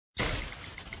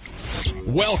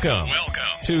Welcome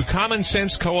to Common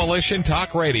Sense Coalition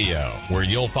Talk Radio, where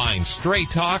you'll find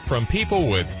straight talk from people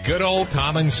with good old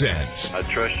common sense. I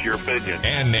trust your opinion.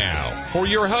 And now, for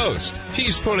your host,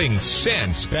 she's putting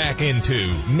sense back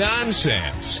into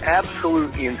nonsense.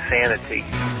 Absolute insanity.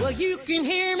 Well, you can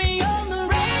hear me on the radio.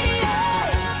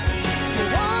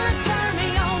 You want to turn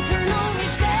me on your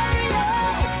stereo.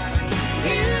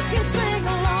 You can sing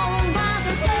along while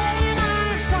they're playing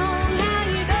our song. Now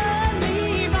you done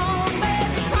me wrong,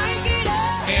 baby, crank it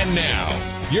up. And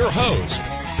now, your host,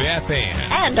 Beth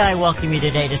Ann. And I welcome you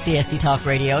today to CSC Talk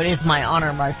Radio. It is my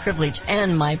honor, my privilege,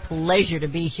 and my pleasure to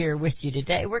be here with you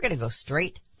today. We're going to go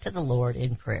straight to the Lord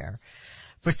in prayer.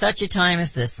 For such a time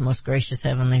as this, most gracious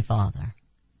Heavenly Father,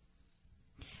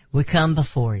 we come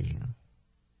before you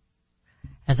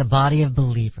as a body of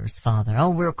believers, Father.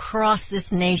 Oh, we're across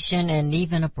this nation and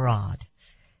even abroad,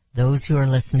 those who are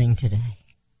listening today.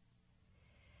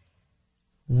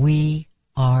 We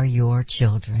are your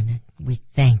children. We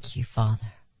thank you,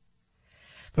 Father,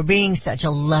 for being such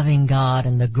a loving God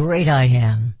and the great I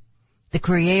am, the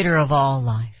creator of all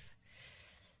life,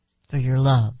 for your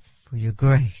love, for your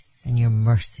grace and your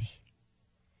mercy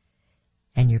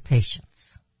and your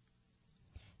patience.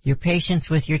 Your patience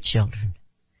with your children,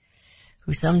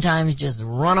 who sometimes just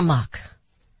run amok,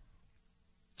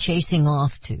 chasing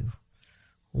off to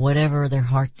whatever their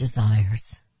heart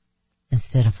desires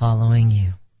instead of following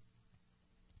you.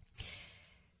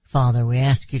 Father, we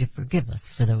ask you to forgive us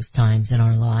for those times in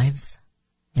our lives,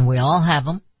 and we all have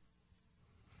them.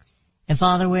 And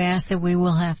Father, we ask that we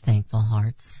will have thankful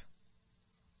hearts.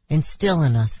 Instill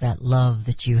in us that love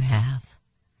that you have,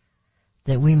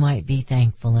 that we might be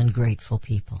thankful and grateful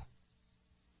people,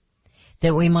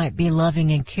 that we might be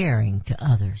loving and caring to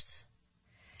others,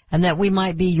 and that we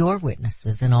might be your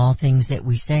witnesses in all things that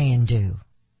we say and do.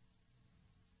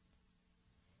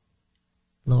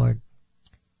 Lord,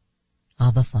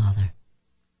 Abba Father,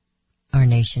 our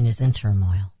nation is in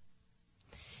turmoil.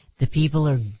 The people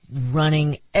are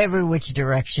running every which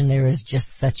direction. There is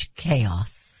just such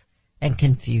chaos and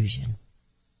confusion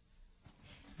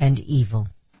and evil.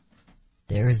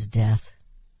 There is death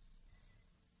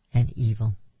and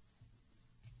evil.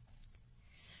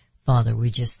 Father, we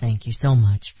just thank you so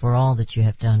much for all that you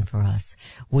have done for us.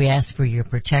 We ask for your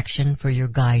protection, for your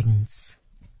guidance.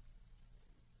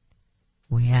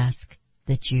 We ask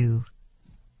that you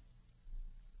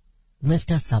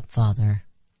lift us up, Father.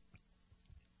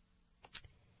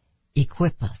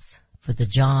 Equip us for the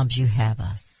jobs you have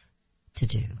us to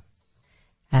do.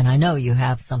 And I know you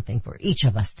have something for each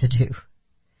of us to do.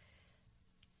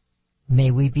 May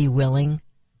we be willing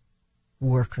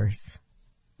workers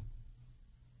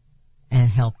and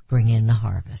help bring in the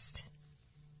harvest.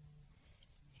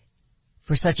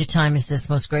 For such a time as this,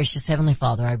 most gracious Heavenly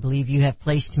Father, I believe you have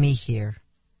placed me here.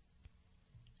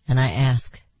 And I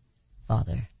ask,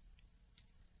 Father,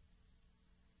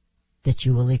 that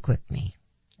you will equip me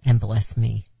and bless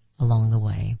me along the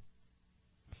way.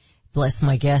 Bless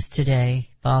my guest today,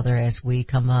 Father, as we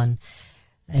come on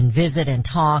and visit and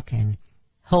talk and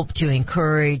hope to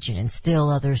encourage and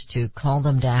instill others to call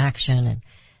them to action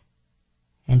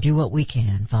and do what we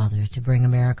can, Father, to bring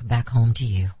America back home to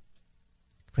you.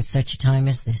 For such a time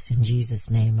as this, in Jesus'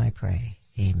 name I pray.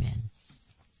 Amen.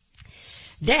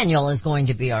 Daniel is going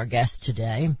to be our guest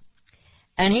today.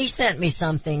 And he sent me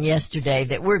something yesterday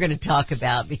that we're going to talk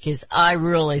about because I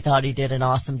really thought he did an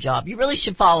awesome job. You really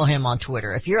should follow him on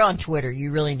Twitter. If you're on Twitter,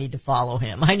 you really need to follow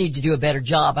him. I need to do a better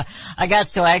job. I got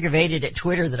so aggravated at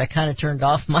Twitter that I kind of turned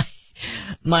off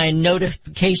my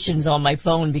notifications on my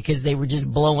phone because they were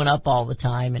just blowing up all the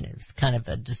time, and it was kind of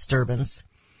a disturbance.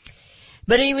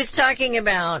 But he was talking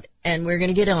about, and we're going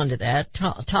to get onto that,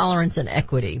 tolerance and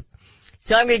equity.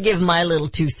 So I'm going to give my little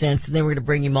 2 cents, and then we're going to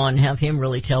bring him on and have him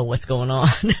really tell what's going on.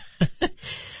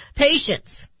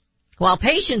 Patience. While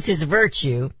patience is a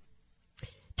virtue,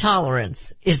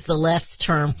 tolerance is the left's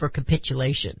term for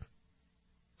capitulation.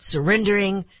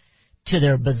 Surrendering to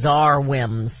their bizarre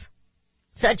whims,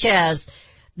 such as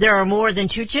there are more than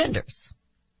 2 genders,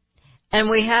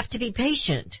 and we have to be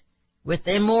patient with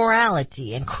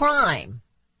immorality and crime,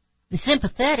 and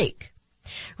sympathetic.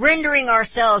 Rendering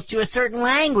ourselves to a certain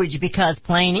language because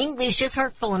plain English is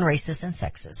hurtful and racist and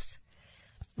sexist.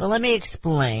 Well, let me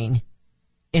explain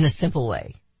in a simple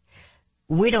way.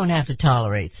 We don't have to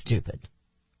tolerate stupid.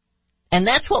 And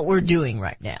that's what we're doing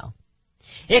right now.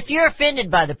 If you're offended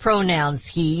by the pronouns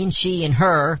he and she and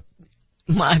her,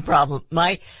 my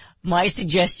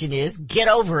suggestion is get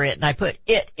over it, and I put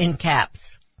it in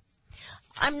caps.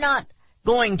 I'm not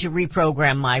going to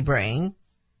reprogram my brain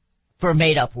for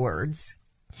made-up words.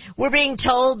 We're being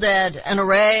told that an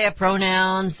array of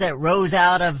pronouns that rose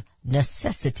out of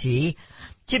necessity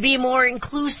to be more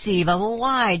inclusive of a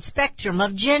wide spectrum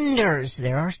of genders.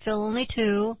 There are still only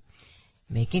 2.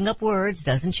 Making up words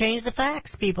doesn't change the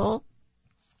facts, people.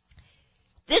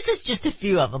 This is just a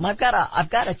few of them. I've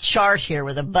got a chart here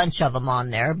with a bunch of them on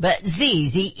there, but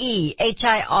Z-E-H-I-R,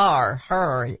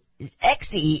 her,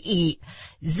 X-E-E,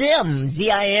 Zim,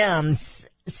 Z-I-M,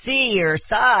 C or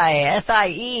Psi,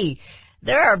 S-I-E.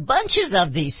 There are bunches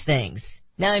of these things.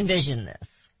 Now envision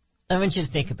this. I want you to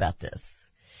think about this.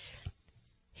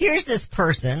 Here's this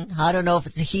person, I don't know if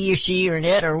it's a he or she or an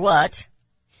it or what,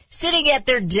 sitting at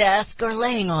their desk or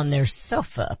laying on their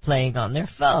sofa, playing on their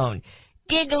phone,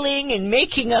 giggling and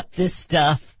making up this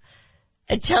stuff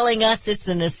and telling us it's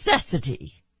a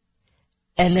necessity,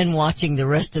 and then watching the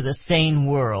rest of the sane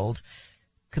world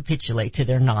capitulate to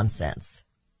their nonsense.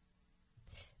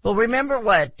 Well, remember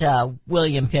what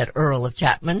William Pitt, Earl of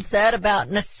Chapman, said about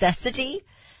necessity?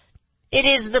 It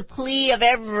is the plea of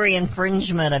every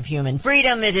infringement of human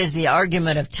freedom. It is the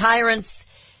argument of tyrants.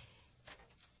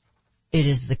 It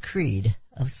is the creed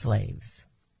of slaves.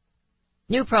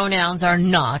 New pronouns are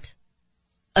not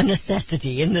a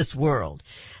necessity in this world.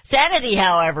 Sanity,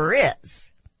 however,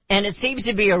 is. And it seems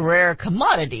to be a rare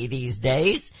commodity these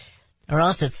days. Or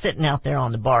else it's sitting out there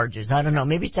on the barges. I don't know,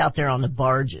 maybe it's out there on the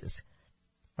barges.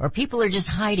 Or people are just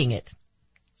hiding it.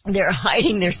 They're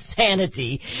hiding their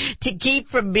sanity to keep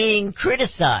from being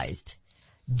criticized.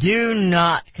 Do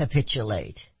not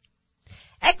capitulate.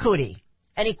 Equity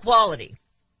and equality.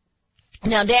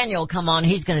 Now Daniel will come on,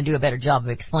 he's going to do a better job of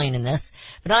explaining this,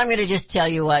 but I'm going to just tell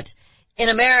you what, in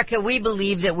America we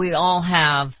believe that we all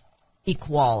have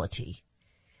equality.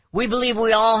 We believe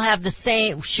we all have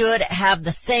should have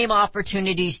the same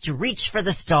opportunities to reach for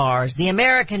the stars, the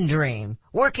American dream,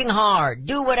 working hard,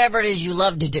 do whatever it is you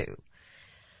love to do.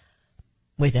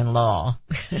 Within law.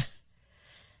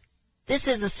 This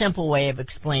is a simple way of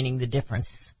explaining the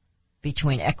difference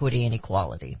between equity and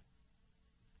equality.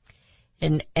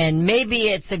 And maybe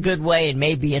it's a good way and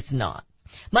maybe it's not.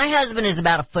 My husband is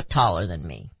about a foot taller than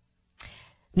me.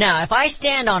 Now, if I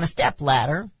stand on a step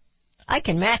ladder, I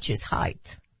can match his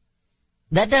height.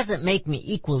 That doesn't make me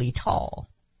equally tall.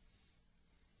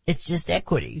 It's just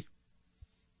equity.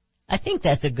 I think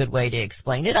that's a good way to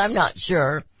explain it. I'm not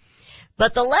sure.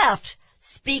 But the left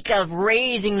speak of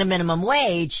raising the minimum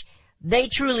wage. They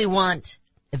truly want,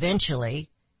 eventually,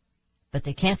 but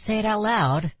they can't say it out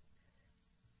loud,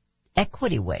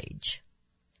 equity wage.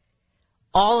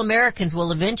 All Americans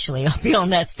will eventually be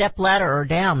on that step ladder or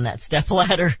down that step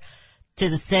ladder to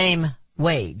the same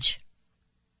wage,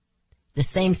 the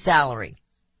same salary.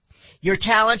 Your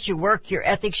talent, your work, your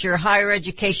ethics, your higher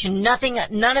education,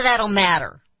 none of that'll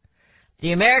matter.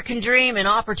 The American dream and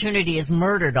opportunity is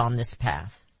murdered on this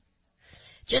path.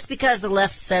 Just because the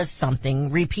left says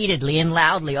something repeatedly and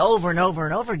loudly over and over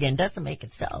and over again doesn't make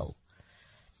it so.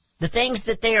 The things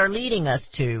that they are leading us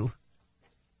to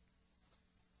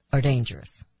are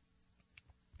dangerous.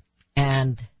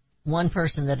 And one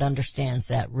person that understands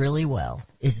that really well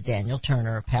is Daniel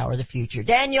Turner of Power of the Future.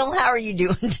 Daniel, how are you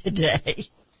doing today?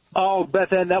 Oh,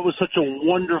 Beth Ann, that was such a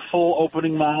wonderful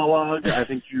opening monologue. I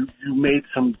think you made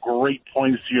some great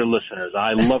points to your listeners.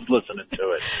 I loved listening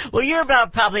to it. Well, you're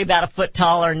probably about a foot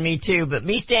taller than me too, but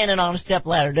me standing on a step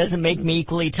ladder doesn't make me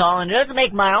equally tall, and it doesn't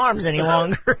make my arms any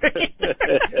longer.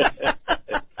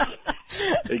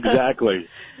 Exactly.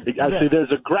 I see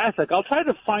there's a graphic. I'll try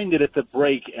to find it at the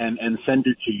break and send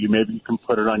it to you. Maybe you can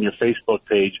put it on your Facebook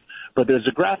page. But there's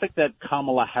a graphic that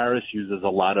Kamala Harris uses a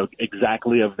lot of,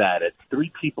 exactly of that. It's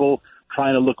 3 people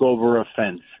trying to look over a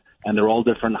fence, and they're all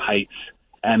different heights.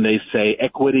 And they say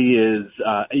equity is,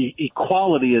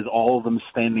 equality is all of them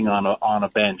standing on a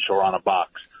bench or on a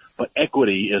box. But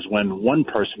equity is when one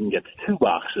person gets 2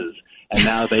 boxes, and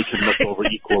now they can look over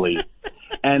equally.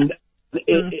 And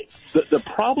the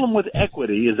problem with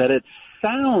equity is that it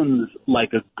sounds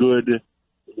like a good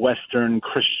Western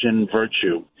Christian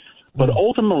virtue. But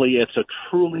ultimately, it's a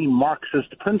truly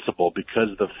Marxist principle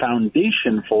because the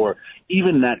foundation for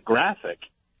even that graphic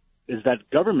is that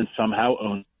government somehow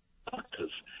owns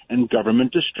boxes, and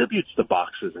government distributes the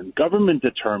boxes, and government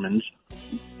determines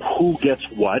who gets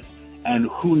what and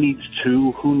who needs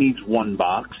 2, who needs 1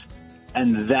 box.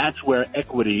 And that's where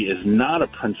equity is not a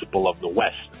principle of the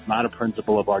West, not a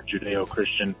principle of our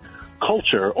Judeo-Christian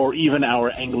culture or even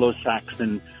our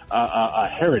Anglo-Saxon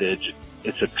heritage.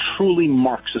 It's a truly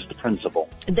Marxist principle.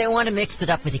 They want to mix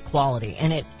it up with equality,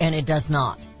 and it does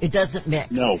not. It doesn't mix.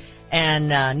 No. And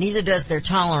neither does their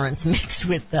tolerance mix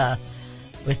with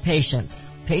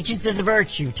patience. Patience is a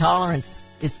virtue. Tolerance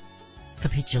is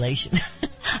capitulation.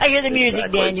 I hear the music,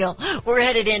 Exactly. Daniel. We're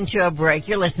headed into a break.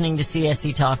 You're listening to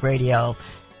CSC Talk Radio.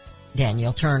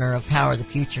 Daniel Turner of Power the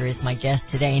Future is my guest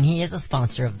today, and he is a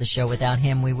sponsor of the show. Without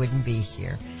him, we wouldn't be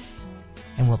here.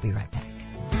 And we'll be right back.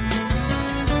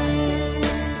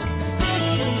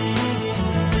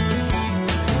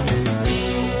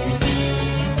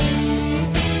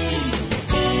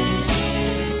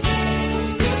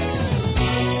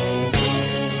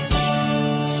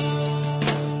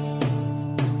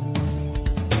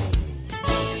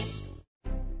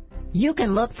 You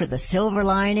can look for the silver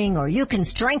lining, or you can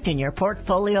strengthen your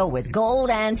portfolio with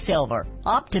gold and silver.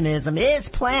 Optimism is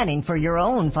planning for your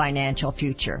own financial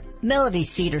future. Melody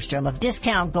Cedarstrom of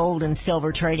Discount Gold and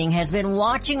Silver Trading has been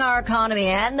watching our economy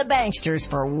and the banksters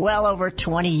for well over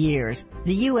 20 years.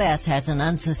 The U.S. has an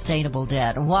unsustainable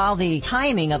debt, and while the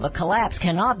timing of a collapse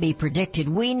cannot be predicted,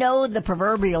 we know the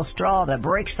proverbial straw that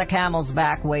breaks the camel's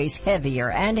back weighs heavier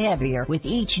and heavier with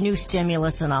each new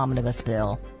stimulus and omnibus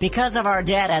bill. Because of our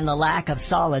debt and the lack of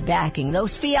solid backing,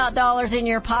 those fiat dollars in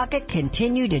your pocket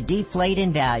continue to deflate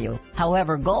in value.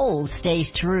 However, gold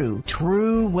stays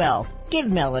true wealth. Give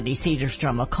Melody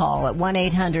Cedarstrom a call at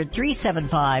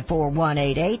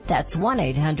 1-800-375-4188. That's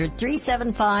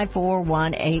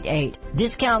 1-800-375-4188.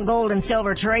 Discount Gold and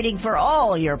Silver Trading for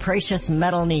all your precious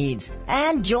metal needs.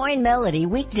 And join Melody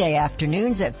weekday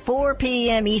afternoons at 4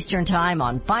 p.m. Eastern Time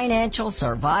on Financial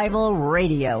Survival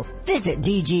Radio. Visit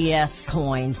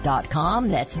dgscoins.com.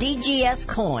 That's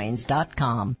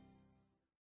dgscoins.com.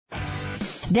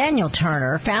 Daniel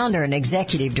Turner, founder and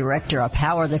executive director of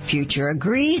Power the Future,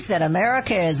 agrees that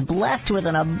America is blessed with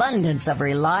an abundance of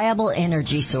reliable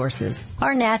energy sources.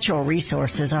 Our natural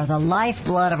resources are the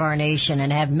lifeblood of our nation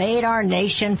and have made our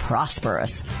nation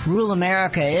prosperous. Rural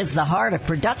America is the heart of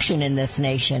production in this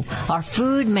nation. Our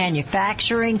food,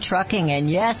 manufacturing, trucking, and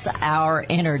yes, our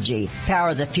energy.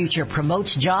 Power the Future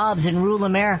promotes jobs in rural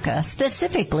America,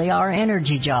 specifically our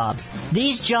energy jobs.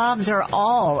 These jobs are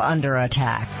all under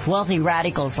attack. Wealthy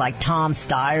radicals like Tom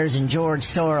Stiers and George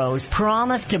Soros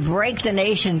promise to break the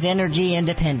nation's energy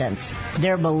independence.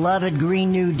 Their beloved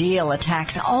Green New Deal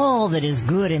attacks all that is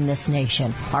good in this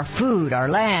nation. Our food, our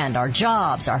land, our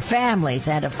jobs, our families,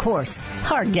 and of course,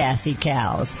 our gassy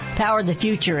cows. Power the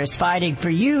Future is fighting for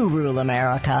you, rural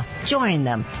America. Join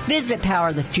them. Visit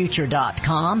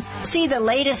PowerTheFuture.com. See the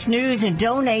latest news and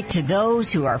donate to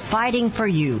those who are fighting for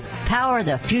you.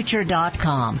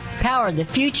 PowerTheFuture.com. Power the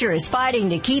Future is fighting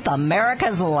to keep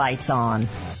America's lights on.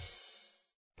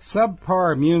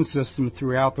 Subpar immune system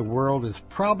throughout the world is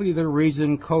probably the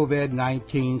reason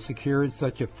COVID-19 secured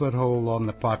such a foothold on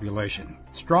the population.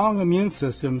 Strong immune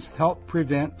systems help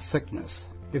prevent sickness.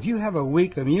 If you have a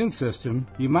weak immune system,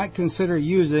 you might consider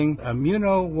using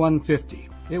Immuno 150.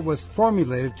 It was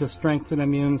formulated to strengthen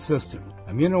immune system.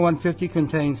 Immuno 150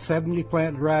 contains 70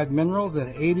 plant-derived minerals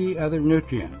and 80 other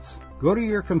nutrients. Go to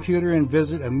your computer and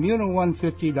visit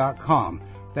Immuno150.com.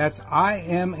 That's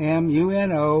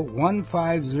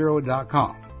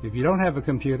IMMUNO150.com. If you don't have a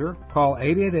computer, call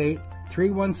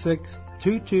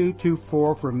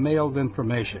 888-316-2224 for mailed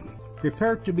information.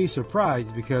 Prepare to be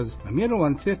surprised because Immuno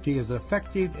 150 is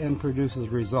effective and produces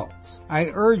results. I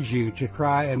urge you to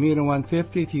try Immuno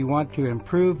 150 if you want to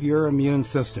improve your immune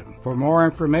system. For more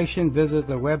information, visit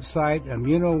the website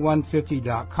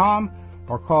Immuno150.com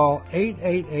or call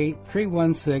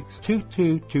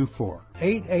 888-316-2224.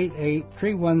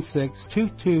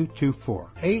 888-316-2224.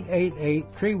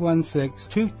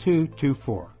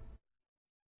 888-316-2224.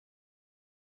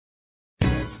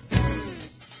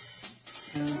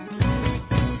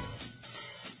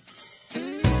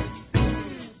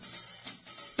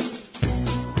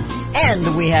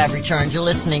 And we have returned. You're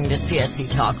listening to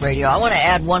CSC Talk Radio. I want to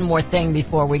add one more thing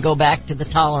before we go back to the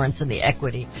tolerance and the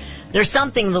equity. There's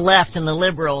something the left and the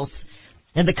liberals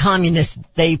and the communists,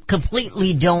 they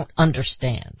completely don't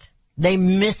understand. They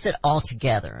miss it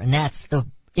altogether, and that's the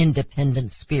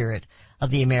independent spirit of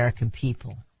the American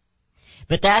people.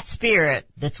 But that spirit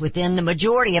that's within the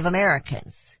majority of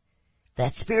Americans,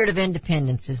 that spirit of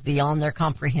independence is beyond their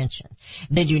comprehension.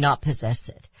 They do not possess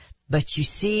it. But you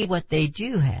see, what they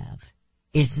do have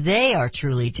is they are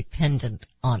truly dependent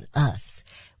on us.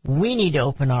 We need to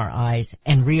open our eyes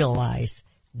and realize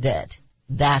that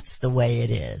that's the way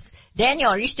it is. Daniel,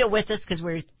 are you still with us? Because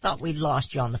we thought we'd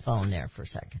lost you on the phone there for a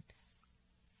second.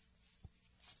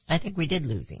 I think we did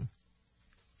lose him.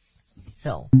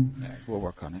 So we'll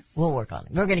work on it. We're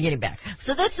going to get him back.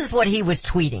 So this is what he was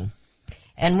tweeting.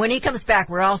 And when he comes back,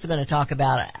 we're also going to talk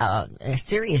about a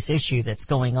serious issue that's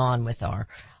going on with our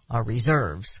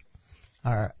reserves,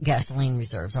 our gasoline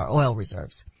reserves, our oil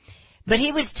reserves. But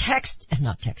he was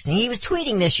he was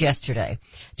tweeting this yesterday.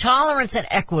 Tolerance and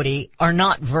equity are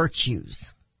not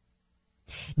virtues.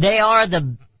 They are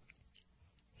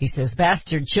He says,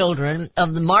 bastard children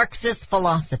of the Marxist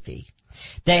philosophy.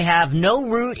 They have no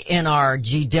root in our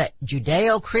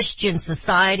Judeo-Christian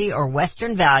society or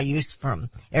Western values from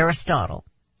Aristotle.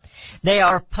 They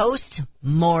are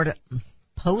postmodern,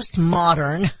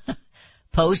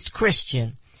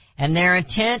 post-Christian, and their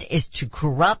intent is to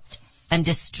corrupt and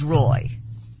destroy.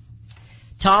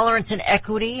 Tolerance and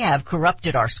equity have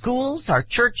corrupted our schools, our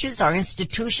churches, our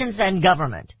institutions, and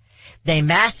government. They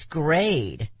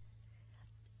masquerade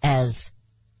as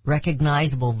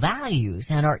recognizable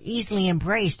values and are easily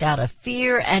embraced out of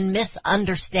fear and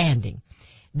misunderstanding.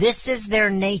 This is their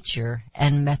nature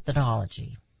and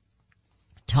methodology.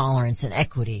 Tolerance and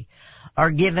equity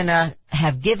have given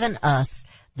us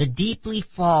the deeply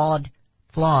flawed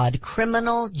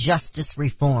criminal justice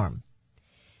reform.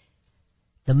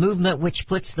 The movement which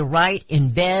puts the right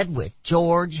in bed with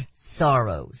George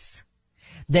Soros.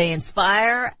 They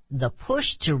inspire the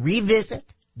push to revisit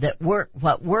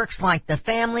what works like the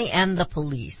family and the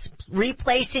police,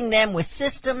 replacing them with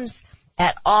systems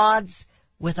at odds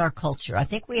with our culture. I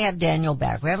think we have Daniel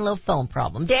back. We have a little phone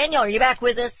problem. Daniel, are you back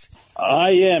with us?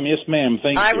 I am. Yes, ma'am.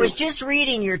 Thank you. I was just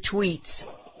reading your tweets,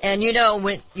 and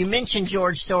when you mentioned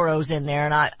George Soros in there,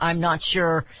 and I'm not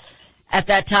sure at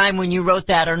that time when you wrote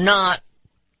that or not,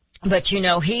 but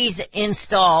he's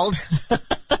installed,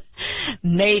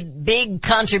 made big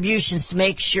contributions to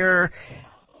make sure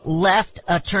left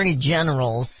attorney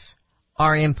generals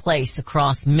are in place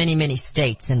across many, many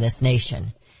states in this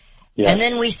nation. Yeah. And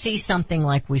then we see something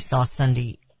like we saw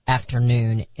Sunday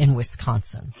afternoon in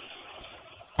Wisconsin.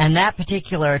 And that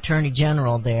particular attorney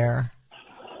general there,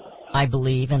 I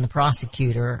believe, and the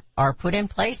prosecutor are put in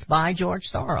place by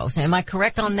George Soros. Am I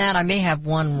correct on that? I may have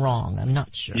one wrong. I'm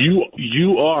not sure.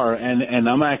 You are, and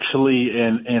I'm actually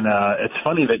it's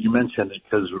funny that you mentioned it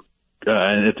because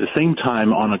at the same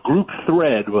time on a group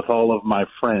thread with all of my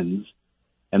friends,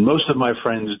 and most of my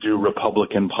friends do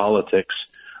Republican politics,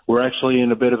 we're actually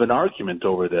in a bit of an argument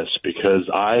over this because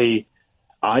you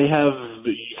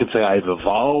could say I've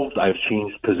evolved, I've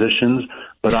changed positions,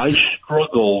 but I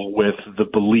struggle with the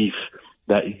belief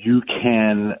that you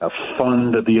can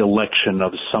fund the election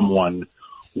of someone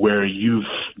where you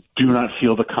do not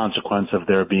feel the consequence of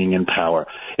their being in power.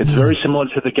 It's very similar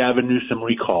to the Gavin Newsom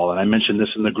recall, and I mentioned this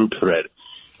in the group thread.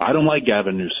 I don't like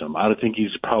Gavin Newsom. I think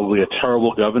he's probably a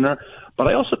terrible governor, but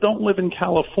I also don't live in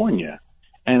California.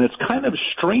 And it's kind of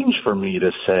strange for me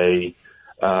to say,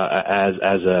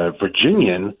 as a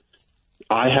Virginian,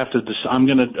 I'm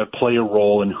going to play a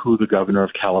role in who the governor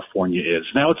of California is.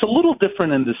 Now, it's a little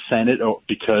different in the Senate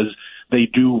because they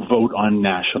do vote on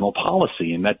national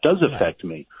policy, and that does affect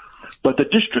me. But the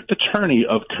district attorney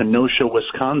of Kenosha,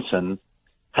 Wisconsin,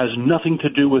 has nothing to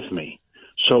do with me.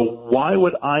 So why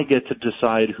would I get to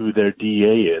decide who their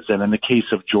DA is? And in the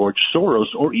case of George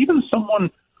Soros, or even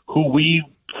someone who we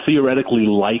theoretically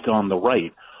like on the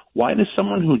right, why does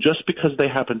someone who, just because they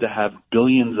happen to have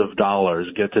billions of dollars,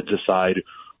 get to decide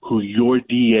who your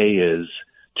DA is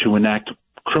to enact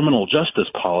criminal justice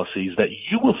policies that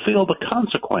you will feel the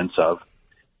consequence of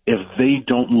if they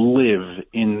don't live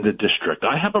in the district?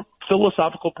 I have a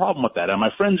philosophical problem with that, and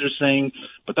my friends are saying,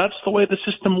 but that's the way the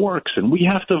system works, and we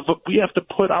have to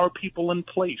put our people in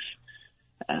place.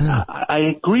 I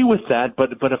agree with that,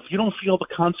 but if you don't feel the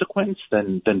consequence,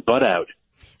 then butt out.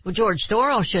 Well, George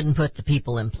Soros shouldn't put the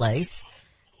people in place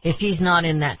if he's not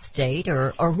in that state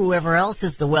or whoever else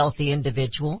is the wealthy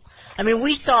individual. I mean,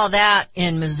 we saw that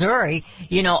in Missouri.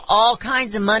 All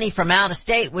kinds of money from out of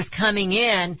state was coming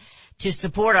in to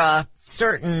support a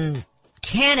certain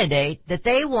candidate that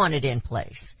they wanted in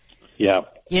place. Yeah.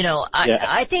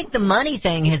 I think the money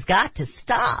thing has got to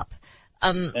stop.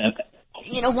 Why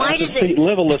at does the state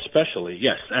level especially?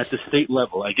 Yes, at the state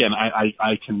level. Again,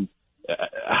 I can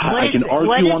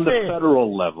argue on the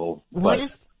federal level. What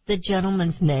is the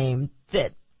gentleman's name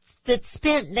that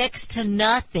spent next to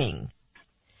nothing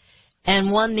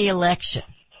and won the election?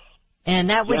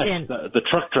 And that was the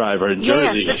truck driver in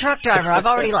Jersey. Yes, the truck driver. I've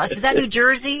already lost. Is that New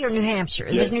Jersey or New Hampshire?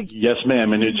 Yes,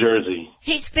 ma'am, in New Jersey.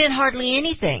 He spent hardly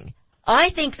anything. I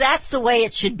think that's the way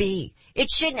it should be. It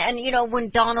shouldn't. And when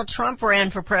Donald Trump ran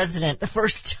for president the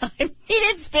first time, he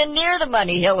didn't spend near the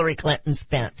money Hillary Clinton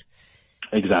spent.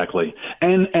 Exactly.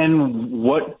 And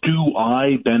what do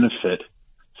I benefit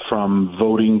from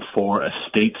voting for a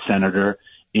state senator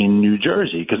in New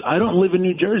Jersey? Because I don't live in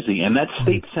New Jersey, and that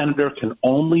state senator can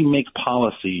only make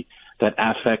policy that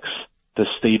affects the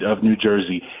state of New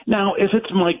Jersey. Now, if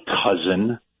it's my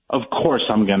cousin, of course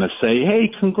I'm going to say, hey,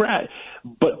 congrats.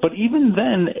 But even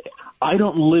then, I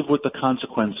don't live with the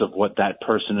consequence of what that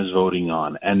person is voting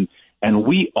on. And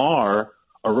we are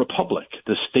a republic.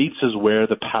 The states is where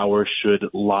the power should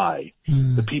lie.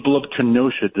 The people of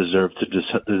Kenosha deserve to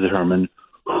determine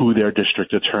who their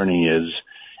district attorney is,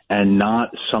 and not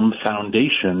some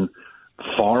foundation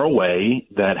far away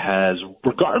that has,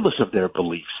 regardless of their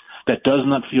beliefs, that does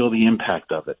not feel the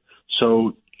impact of it.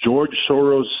 So George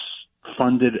Soros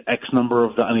funded X number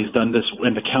of, and he's done this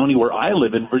in the county where I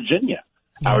live in Virginia.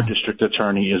 Yeah. Our district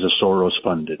attorney is a Soros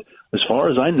funded. As far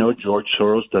as I know, George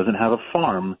Soros doesn't have a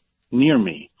farm near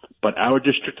me, but our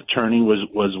district attorney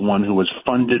was one who was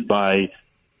funded by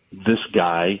this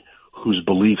guy whose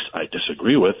beliefs I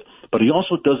disagree with, but he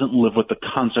also doesn't live with the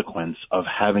consequence of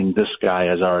having this guy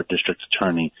as our district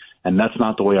attorney, and that's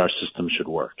not the way our system should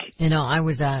work. You know, I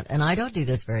was at, and I don't do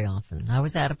this very often, I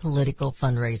was at a political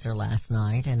fundraiser last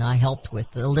night, and I helped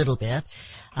with a little bit.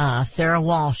 Sarah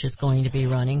Walsh is going to be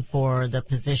running for the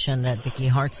position that Vicky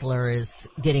Hartzler is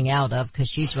getting out of because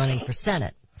she's running for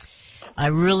Senate. I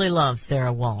really love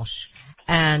Sarah Walsh.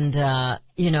 And,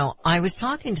 you know, I was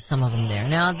talking to some of them there.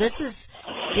 Now, this is,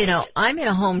 you know, I'm in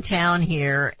a hometown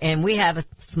here, and we have a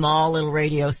small little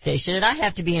radio station, and I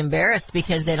have to be embarrassed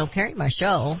because they don't carry my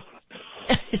show.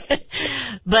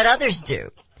 But others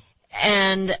do.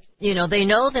 And, you know, they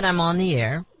know that I'm on the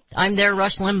air. I'm their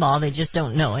Rush Limbaugh. They just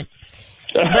don't know it.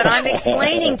 But I'm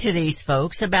explaining to these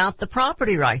folks about the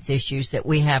property rights issues that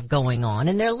we have going on.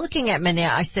 And they're looking at me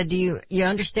now. I said, do you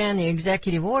understand the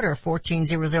executive order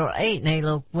 14008? And they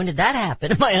go, when did that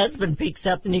happen? And my husband peeks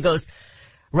up and he goes,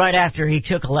 right after he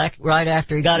got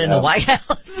in the White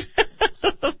House.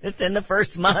 Within the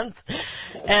first month.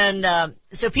 And,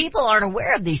 so people aren't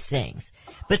aware of these things.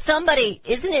 But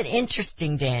isn't it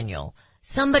interesting, Daniel?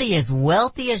 Somebody as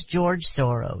wealthy as George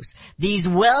Soros, these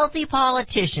wealthy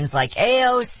politicians like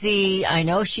AOC, I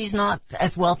know she's not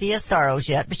as wealthy as Soros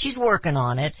yet, but she's working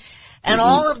on it. And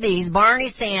all of these, Bernie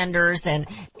Sanders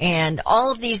and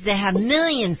all of these that have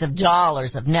millions of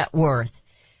dollars of net worth,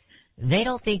 they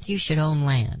don't think you should own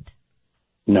land.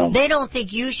 No. They don't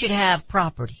think you should have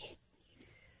property.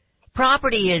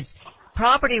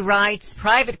 Property rights,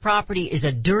 private property is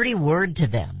a dirty word to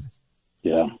them.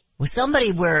 Yeah. With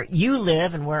somebody where you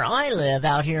live and where I live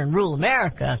out here in rural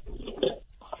America,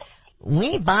 we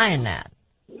ain't buying that.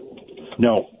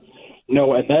 No,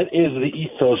 and that is the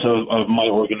ethos of my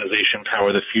organization,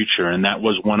 Power the Future, and that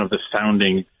was one of the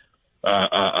founding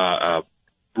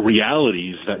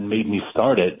realities that made me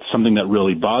start it. Something that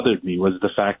really bothered me was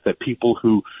the fact that people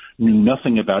who knew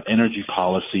nothing about energy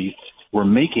policy were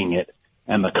making it,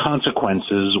 and the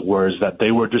consequences was that they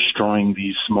were destroying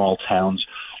these small towns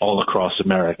all across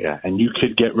America. And you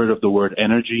could get rid of the word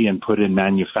energy and put in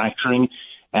manufacturing,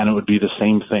 and it would be the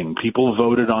same thing. People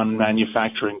voted on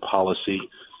manufacturing policy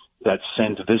that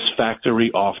sent this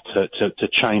factory off to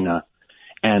China,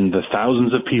 and the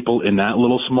thousands of people in that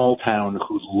little small town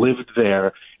who lived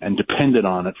there and depended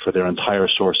on it for their entire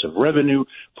source of revenue,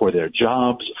 for their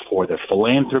jobs, for their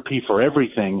philanthropy, for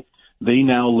everything, they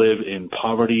now live in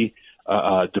poverty,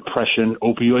 depression,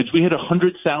 opioids. We had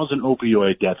 100,000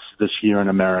 opioid deaths this year in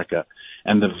America,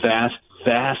 and the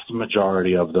vast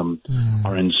majority of them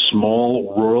are in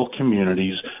small rural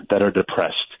communities that are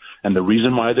depressed. And the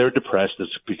reason why they're depressed is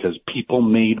because people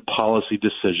made policy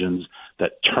decisions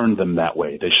that turned them that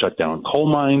way. They shut down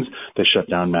coal mines, they shut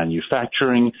down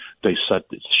manufacturing, they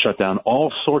shut down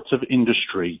all sorts of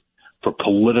industry for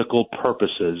political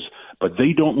purposes, but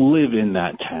they don't live in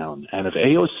that town. And if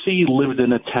AOC lived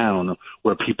in a town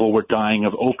where people were dying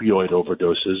of opioid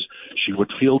overdoses, she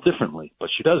would feel differently, but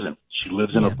she doesn't. She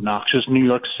lives in obnoxious New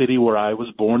York City where I was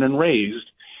born and raised,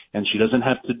 and she doesn't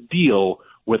have to deal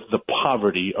with the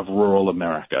poverty of rural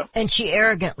America. And she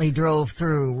arrogantly drove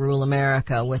through rural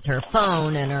America with her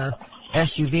phone and her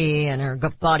SUV and her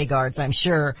bodyguards, I'm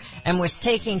sure, and was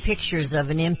taking pictures of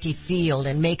an empty field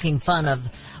and making fun of,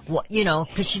 you know,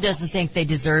 because she doesn't think they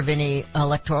deserve any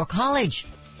electoral college.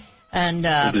 And,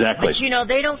 exactly. But you know,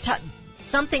 they don't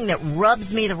something that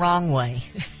rubs me the wrong way,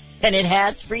 and it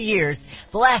has for years.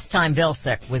 The last time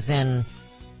Vilsack was in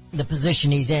the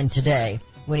position he's in today,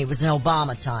 when he was in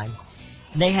Obama time,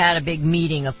 they had a big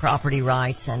meeting of property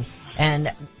rights and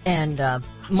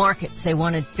markets. They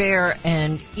wanted fair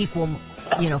and equal,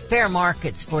 you know, fair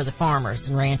markets for the farmers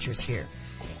and ranchers here.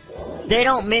 They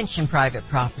don't mention private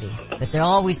property, but they're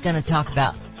always going to talk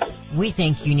about, we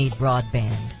think you need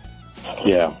broadband.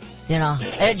 Yeah. You know,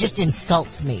 it just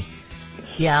insults me.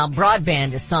 Yeah,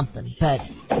 broadband is something,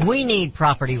 but we need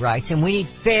property rights and we need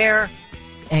fair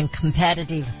and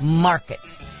competitive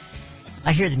markets.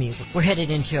 I hear the music. We're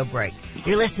headed into a break.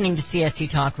 You're listening to CST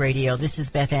Talk Radio. This is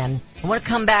Beth Ann. I want to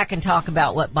come back and talk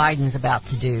about what Biden's about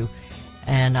to do,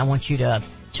 and I want you to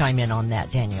chime in on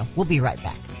that, Daniel. We'll be right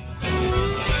back.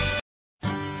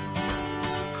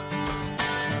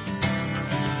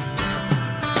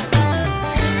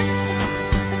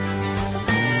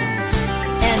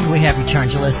 And we have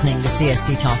returned to listening to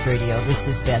CSC Talk Radio. This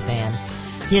is Beth Ann.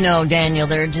 You know, Daniel,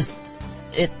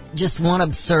 just one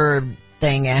absurd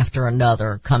thing after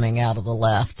another coming out of the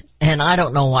left. And I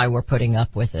don't know why we're putting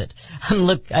up with it. I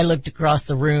looked across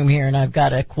the room here and I've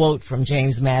got a quote from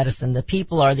James Madison. The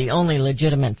people are the only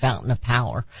legitimate fountain of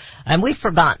power. And we've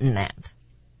forgotten that.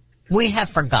 We have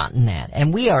forgotten that.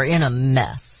 And we are in a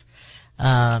mess.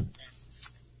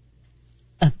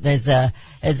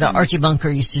 As Archie Bunker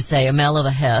used to say, a mell of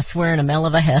a hess. We're in a mell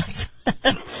of a hess.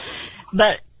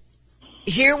 But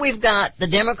here we've got the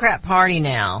Democrat Party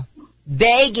now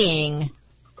begging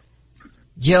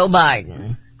Joe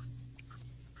Biden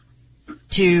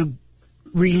to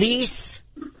release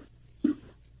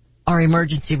our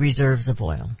emergency reserves of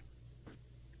oil.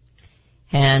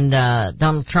 And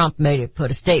Donald Trump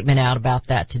put a statement out about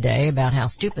that today, about how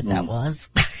stupid that was.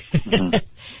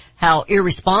 How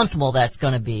irresponsible that's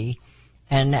going to be,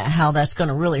 and how that's going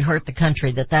to really hurt the country,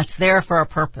 that's there for a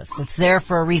purpose. It's there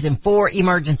for a reason, for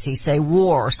emergency, say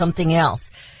war or something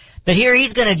else. But here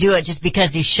he's going to do it just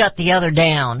because he shut the other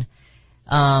down.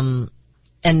 And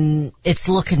it's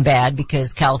looking bad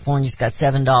because California's got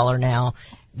 $7 now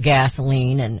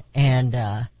gasoline, and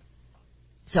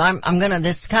so I'm gonna,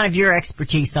 this is kind of your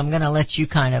expertise, so I'm gonna let you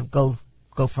kind of go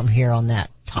from here on that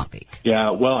topic.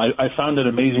 Yeah, well, I found it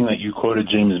amazing that you quoted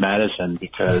James Madison,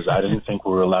 because I didn't think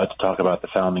we were allowed to talk about the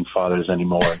founding fathers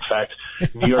anymore. In fact,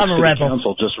 New York City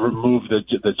Council just removed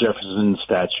the Jefferson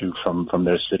statue from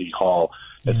their city hall.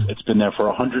 It's been there for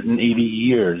 180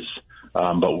 years,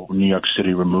 but New York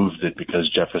City removed it because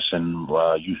Jefferson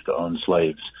used to own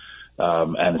slaves.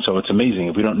 And so it's amazing.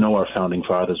 If we don't know our founding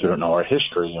fathers, we don't know our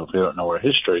history. And if we don't know our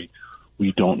history,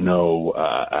 we don't know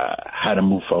how to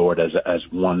move forward as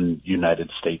one United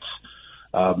States.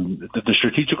 The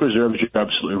strategic reserves, you're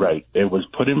absolutely right. It was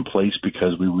put in place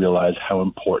because we realized how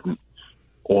important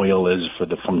oil is for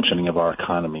the functioning of our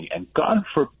economy. And God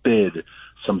forbid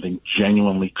something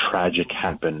genuinely tragic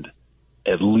happened.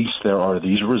 At least there are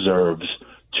these reserves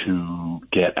to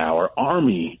get our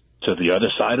army to the other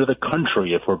side of the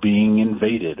country if we're being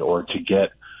invaded, or to get,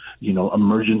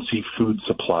 emergency food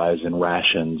supplies and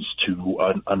rations to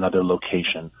another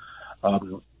location.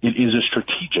 It is a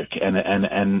strategic,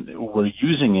 and we're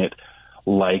using it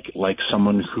like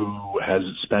someone who has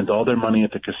spent all their money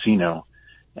at the casino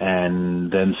and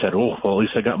then said, oh, well, at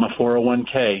least I got my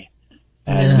 401k,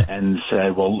 and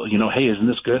said, well, hey, isn't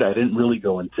this good? I didn't really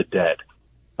go into debt.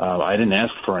 I didn't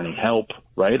ask for any help,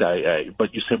 right?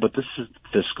 But you said, but this is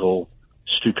fiscal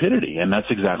stupidity, and that's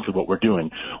exactly what we're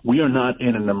doing. We are not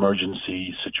in an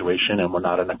emergency situation, and we're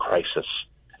not in a crisis,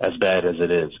 as bad as it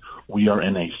is. We are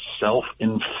in a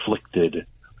self-inflicted,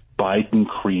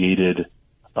 Biden-created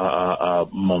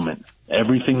moment.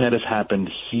 Everything that has happened,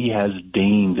 he has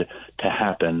deigned to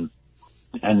happen,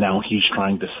 and now he's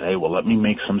trying to say, well, let me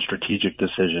make some strategic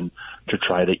decision to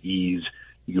try to ease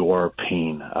your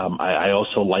pain. I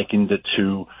also likened it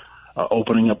to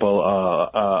opening up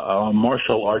a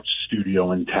martial arts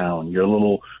studio in town.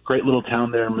 Your great little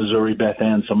town there in Missouri, Beth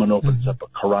Ann, someone opens up a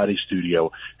karate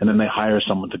studio, and then they hire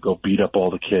someone to go beat up all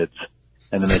the kids.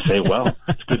 And then they say, well,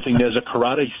 it's a good thing there's a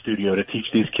karate studio to teach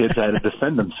these kids how to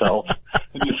defend themselves.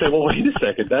 And you say, well, wait a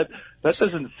second, that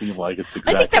doesn't seem like it's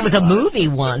exactly. I think that was a movie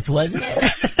once, wasn't it?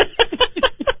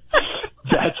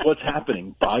 That's what's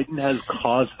happening. Biden has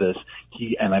caused this.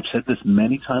 And I've said this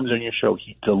many times on your show,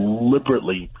 he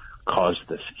deliberately caused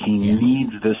this. He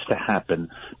needs this to happen,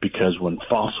 because when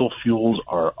fossil fuels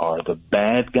are the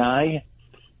bad guy,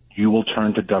 you will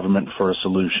turn to government for a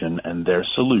solution, and their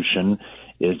solution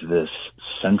is this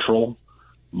central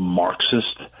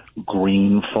Marxist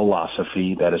green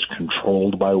philosophy that is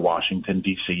controlled by Washington,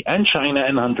 D.C. and China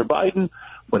and Hunter Biden,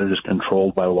 but it is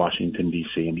controlled by Washington,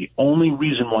 D.C. And the only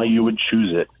reason why you would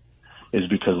choose it is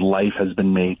because life has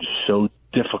been made so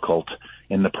difficult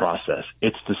in the process.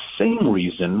 It's the same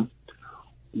reason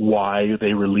why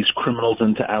they release criminals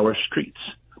into our streets,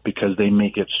 because they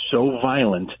make it so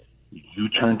violent, you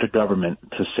turn to government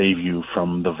to save you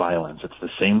from the violence. It's the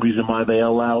same reason why they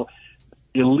allow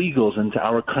illegals into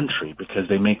our country, because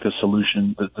they make the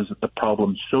solution, the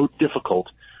problem so difficult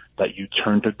that you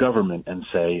turn to government and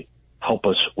say, help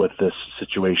us with this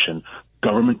situation.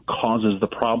 Government causes the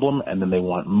problem, and then they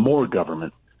want more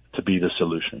government to be the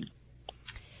solution.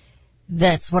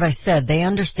 That's what I said. They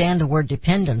understand the word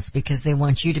dependence because they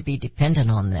want you to be dependent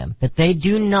on them. But they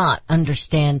do not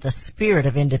understand the spirit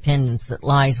of independence that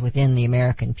lies within the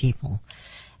American people.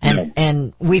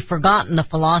 And we've forgotten the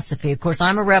philosophy. Of course,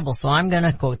 I'm a rebel, so I'm going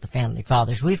to quote the Founding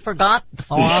Fathers. We forgot the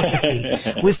philosophy.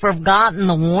 We've forgotten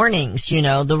the warnings,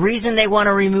 the reason they want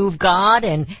to remove God,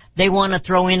 and they want to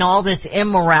throw in all this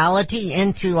immorality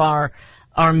into our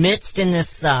our midst in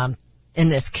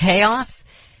this chaos?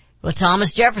 Well,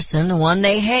 Thomas Jefferson, the one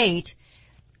they hate,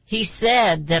 he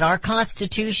said that our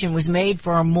Constitution was made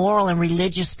for a moral and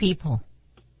religious people.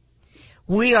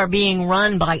 We are being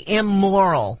run by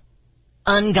immoral,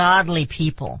 ungodly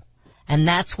people. And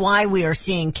that's why we are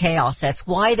seeing chaos. That's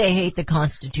why they hate the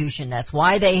Constitution. That's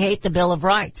why they hate the Bill of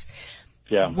Rights.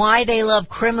 Yeah. Why they love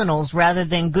criminals rather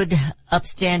than good,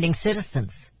 upstanding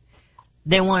citizens.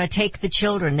 They want to take the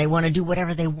children. They want to do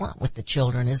whatever they want with the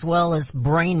children, as well as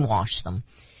brainwash them.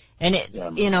 And it's,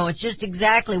 it's just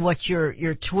exactly what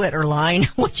your Twitter line,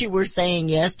 what you were saying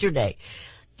yesterday.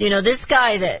 This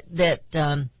guy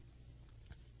that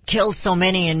killed so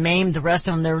many and maimed the rest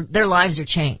of them, their lives are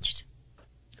changed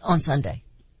on Sunday.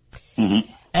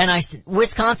 Mm-hmm. And I said,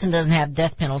 Wisconsin doesn't have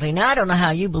death penalty. Now, I don't know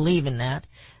how you believe in that,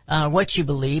 what you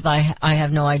believe. I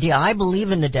have no idea. I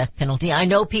believe in the death penalty. I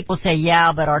know people say,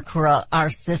 yeah, but our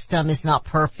system is not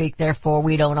perfect, therefore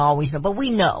we don't always know. But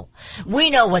we know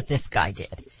what this guy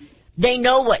did. They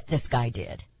know what this guy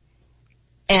did.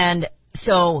 And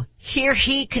so here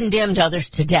he condemned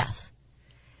others to death.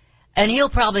 And he'll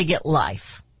probably get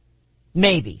life.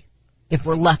 Maybe, if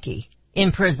we're lucky,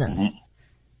 in prison. Mm-hmm.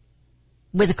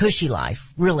 With a cushy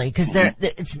life, really, because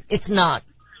it's not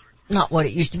what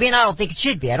it used to be, and I don't think it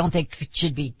should be. I don't think it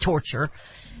should be torture,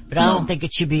 but I don't think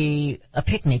it should be a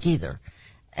picnic either.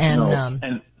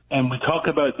 And and we talk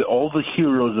about all the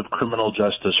heroes of criminal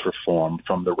justice reform,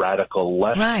 from the radical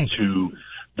left to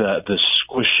the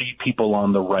squishy people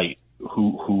on the right,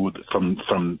 who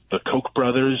from the Koch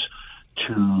brothers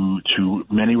to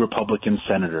many Republican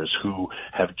senators who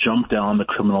have jumped down the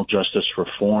criminal justice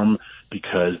reform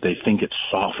because they think it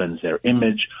softens their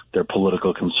image. Their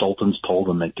political consultants told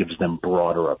them that gives them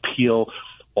broader appeal.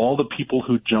 All the people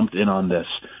who jumped in on this,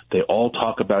 they all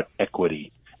talk about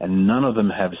equity, and none of them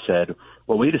have said,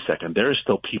 well, wait a second, there are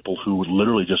still people who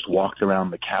literally just walked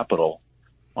around the Capitol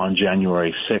on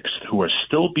January 6th who are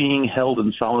still being held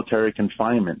in solitary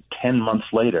confinement 10 months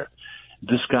later.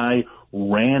 This guy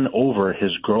ran over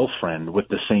his girlfriend with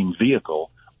the same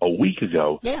vehicle a week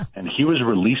ago, and he was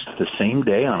released the same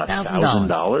day on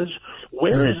 $1,000.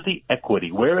 Where is the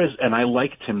equity? And I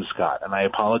like Tim Scott, and I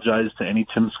apologize to any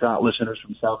Tim Scott listeners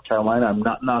from South Carolina. I'm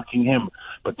not knocking him,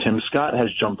 but Tim Scott has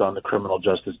jumped on the criminal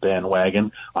justice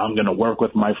bandwagon. I'm going to work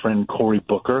with my friend Cory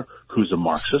Booker, who's a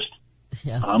Marxist.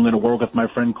 Yeah. I'm going to work with my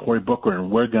friend Cory Booker, and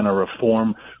we're going to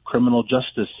reform criminal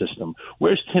justice system.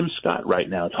 Where's Tim Scott right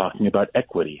now talking about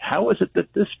equity? How is it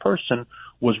that this person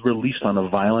was released on a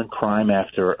violent crime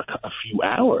after a few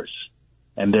hours,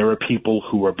 and there are people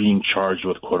who are being charged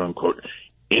with quote unquote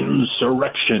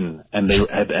insurrection, and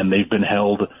they've been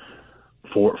held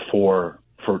for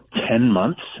 10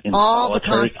 months in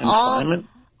solitary confinement?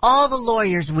 All the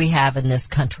lawyers we have in this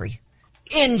country,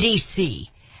 in D.C.,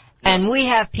 and we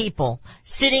have people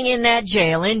sitting in that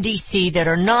jail in D.C. that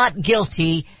are not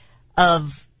guilty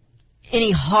of any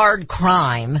hard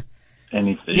crime.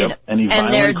 Any and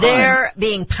violent they're crime. there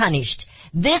being punished.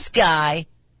 This guy,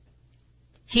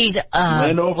 he's a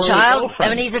child. I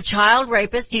mean, he's a child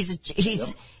rapist.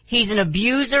 He's an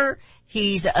abuser.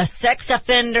 He's a sex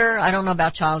offender. I don't know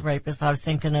about child rapist. I was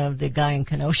thinking of the guy in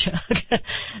Kenosha.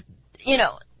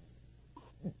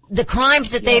 The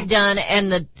crimes that they've done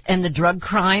and the drug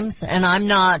crimes, and I'm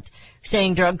not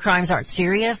saying drug crimes aren't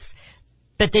serious,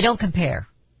 but they don't compare.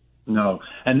 No,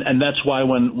 and that's why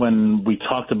when we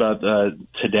talked about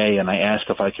today, and I asked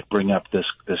if I could bring up this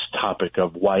topic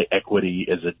of why equity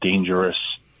is a dangerous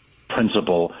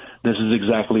principle, this is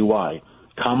exactly why.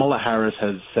 Kamala Harris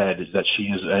has said that she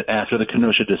is, after the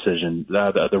Kenosha decision,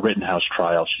 the Rittenhouse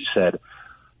trial, she said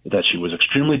that she was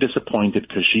extremely disappointed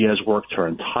because she has worked her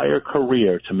entire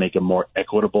career to make a more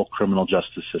equitable criminal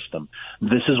justice system.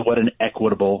 This is what an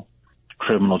equitable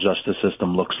criminal justice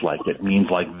system looks like. It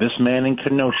means like this man in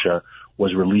Kenosha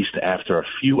was released after a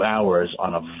few hours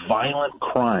on a violent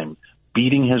crime,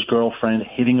 beating his girlfriend,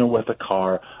 hitting her with a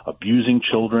car, abusing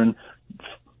children.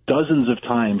 Dozens of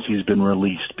times he's been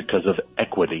released because of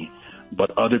equity,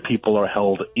 but other people are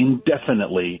held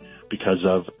indefinitely because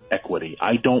of equity.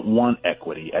 I don't want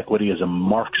equity. Equity is a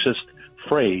Marxist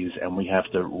phrase, and we have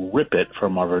to rip it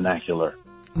from our vernacular.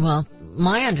 Well,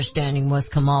 my understanding was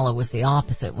Kamala was the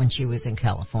opposite when she was in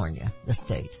California, the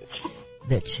state,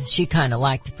 that she kind of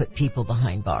liked to put people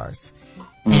behind bars.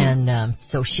 And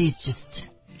so she's just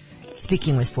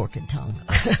speaking with fork and tongue.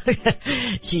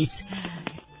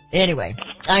 Anyway,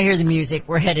 I hear the music.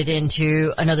 We're headed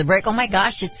into another break. Oh my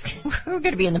gosh, we're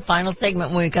going to be in the final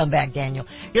segment when we come back, Daniel.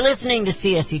 You're listening to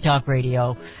CSC Talk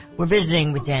Radio. We're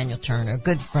visiting with Daniel Turner, a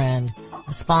good friend,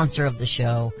 the sponsor of the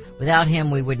show. Without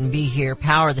him, we wouldn't be here.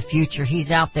 Power of the Future.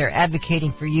 He's out there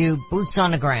advocating for you, boots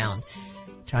on the ground,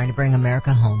 trying to bring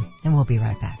America home. And we'll be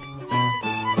right back.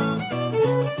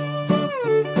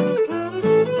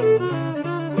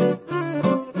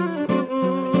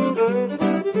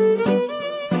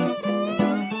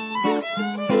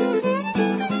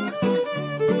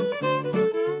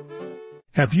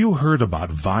 Have you heard about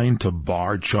Vine to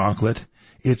Bar chocolate?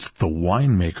 It's the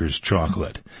winemaker's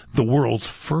chocolate, the world's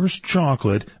first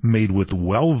chocolate made with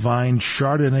well-vined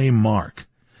Chardonnay marc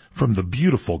from the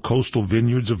beautiful coastal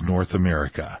vineyards of North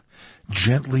America.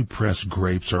 Gently pressed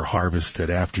grapes are harvested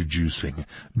after juicing,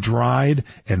 dried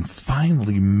and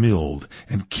finely milled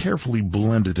and carefully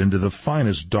blended into the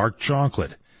finest dark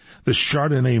chocolate. The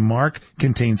Chardonnay marc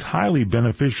contains highly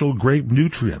beneficial grape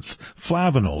nutrients,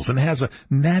 flavonols, and has a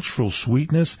natural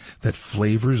sweetness that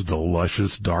flavors the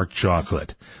luscious dark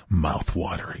chocolate.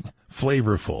 Mouth-watering,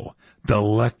 flavorful,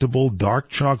 delectable dark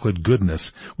chocolate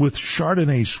goodness with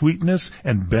Chardonnay sweetness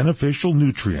and beneficial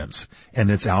nutrients.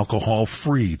 And it's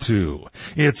alcohol-free, too.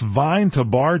 It's Vine to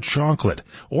Bar chocolate.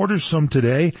 Order some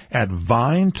today at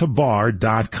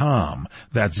vinetobar.com.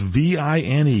 That's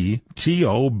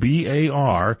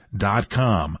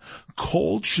VINETOBAR.com.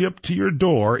 Cold shipped to your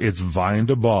door, it's Vine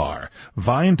to Bar.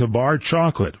 Vine to Bar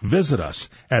chocolate. Visit us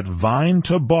at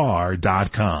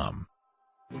vinetobar.com.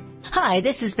 Hi,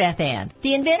 this is Beth Ann.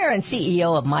 The inventor and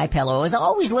CEO of MyPillow is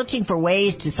always looking for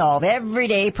ways to solve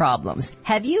everyday problems.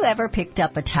 Have you ever picked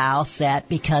up a towel set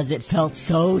because it felt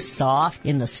so soft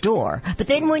in the store, but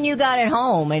then when you got it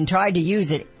home and tried to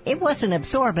use it, it wasn't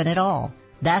absorbent at all?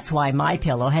 That's why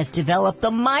MyPillow has developed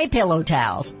the MyPillow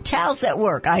towels. Towels that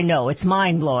work. I know, it's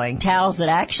mind-blowing. Towels that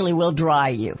actually will dry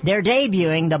you. They're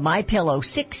debuting the MyPillow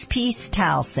 6-piece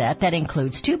towel set that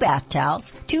includes 2 bath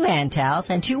towels, 2 hand towels,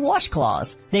 and 2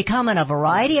 washcloths. They come in a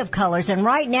variety of colors, and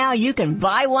right now you can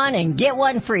buy one and get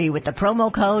one free with the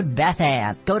promo code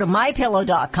BethAnn. Go to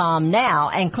MyPillow.com now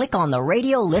and click on the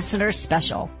radio listener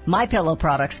special. MyPillow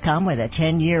products come with a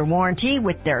 10-year warranty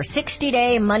with their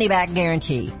 60-day money-back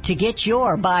guarantee. To get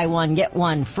your buy one, get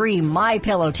one free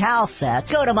MyPillow towel set,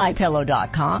 go to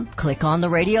MyPillow.com, click on the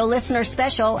radio listener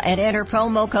special, and enter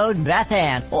promo code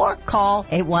BethAnn, or call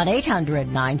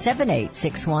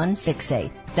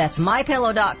 818-978-6168. That's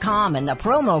MyPillow.com, and the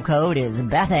promo code is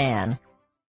BethAnn.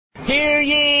 Hear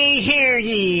ye, hear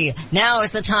ye! Now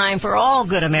is the time for all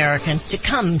good Americans to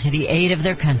come to the aid of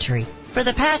their country. For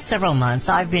the past several months,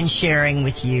 I've been sharing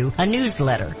with you a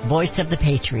newsletter, Voice of the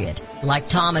Patriot. Like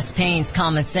Thomas Paine's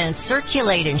Common Sense,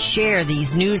 circulate and share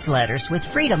these newsletters with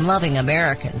freedom-loving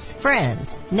Americans,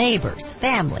 friends, neighbors,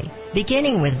 family.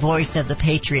 Beginning with Voice of the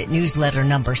Patriot newsletter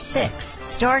number 6,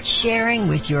 start sharing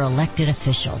with your elected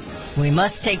officials. We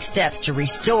must take steps to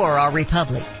restore our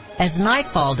republic. As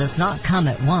nightfall does not come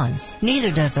at once, neither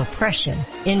does oppression.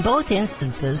 In both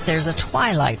instances, there's a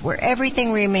twilight where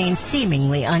everything remains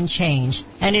seemingly unchanged,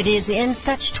 and it is in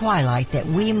such twilight that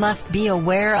we must be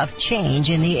aware of change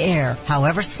in the air,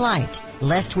 however slight,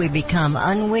 lest we become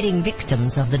unwitting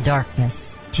victims of the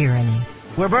darkness, tyranny.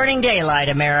 We're burning daylight,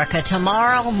 America.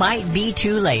 Tomorrow might be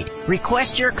too late.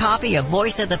 Request your copy of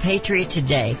Voice of the Patriot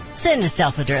today. Send a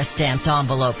self-addressed stamped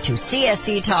envelope to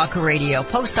CSC Talk Radio,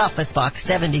 Post Office Box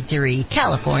 73,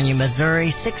 California, Missouri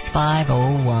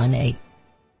 65018.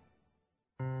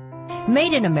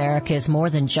 Made in America is more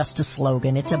than just a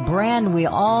slogan. It's a brand we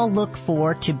all look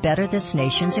for to better this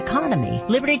nation's economy.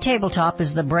 Liberty Tabletop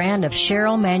is the brand of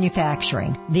Sherrill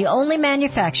Manufacturing, the only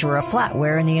manufacturer of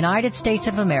flatware in the United States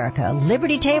of America.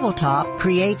 Liberty Tabletop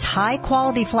creates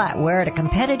high-quality flatware at a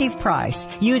competitive price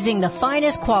using the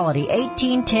finest quality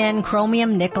 1810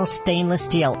 chromium nickel stainless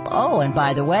steel. Oh, and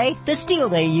by the way, the steel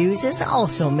they use is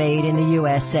also made in the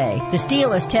USA. The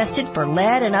steel is tested for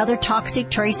lead and other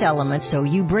toxic trace elements, so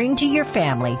you bring to your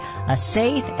family a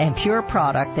safe and pure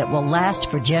product that will last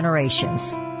for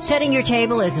generations. Setting your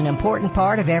table is an important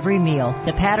part of every meal.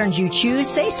 The patterns you choose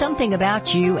say something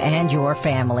about you and your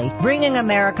family. Bringing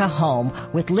America home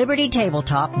with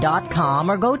LibertyTabletop.com,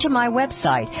 or go to my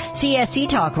website,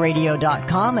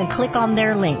 CSCTalkRadio.com, and click on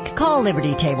their link. Call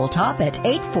Liberty Tabletop at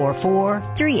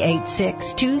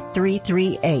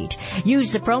 844-386-2338.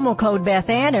 Use the promo code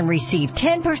BethAnn and receive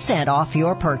 10% off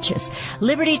your purchase.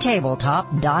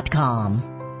 LibertyTabletop.com.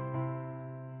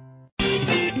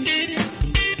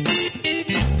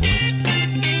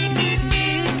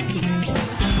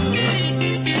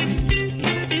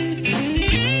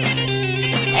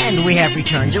 And we have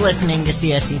returned. You're listening to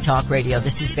CSC Talk Radio.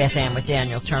 This is Beth Ann with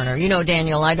Daniel Turner. You know,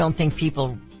 Daniel, I don't think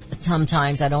people,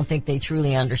 sometimes I don't think they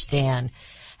truly understand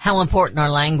how important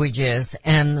our language is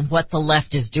and what the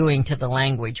left is doing to the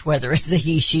language, whether it's a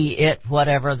he, she, it,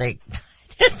 whatever.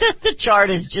 The chart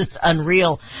is just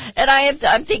unreal. And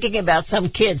I'm thinking about some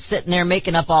kids sitting there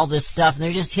making up all this stuff, and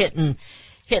they're just hitting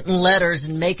letters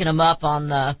and making them up on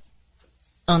the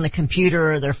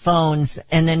computer or their phones,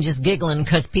 and then just giggling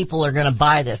because people are going to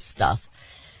buy this stuff.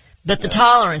 But the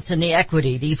tolerance and the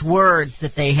equity, these words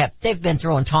that they've been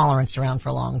throwing tolerance around for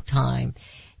a long time.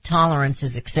 Tolerance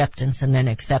is acceptance, and then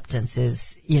acceptance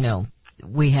is,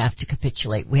 we have to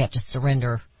capitulate. We have to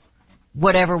surrender.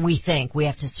 Whatever we think, we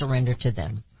have to surrender to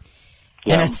them.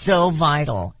 Yeah. And it's so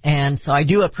vital. And so I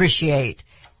do appreciate,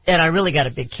 and I really got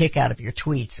a big kick out of your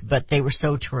tweets, but they were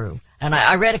so true. And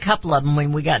I read a couple of them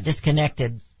when we got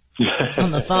disconnected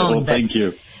on the phone. Well, thank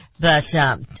you. But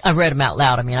I read them out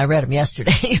loud. I mean, I read them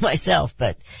yesterday myself,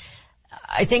 but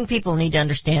I think people need to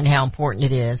understand how important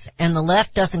it is. And the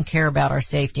left doesn't care about our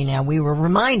safety now. We were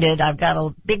reminded, I've got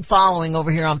a big following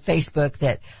over here on Facebook,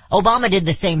 that Obama did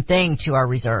the same thing to our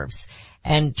reserves.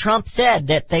 And Trump said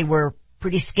that they were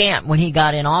pretty scant when he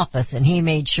got in office, and he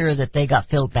made sure that they got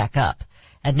filled back up.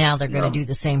 And now they're going to do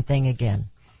the same thing again.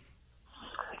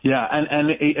 Yeah,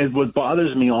 and what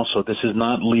bothers me also, this is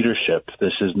not leadership.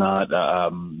 This is not,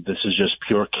 this is just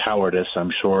pure cowardice.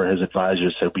 I'm sure his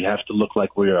advisors said we have to look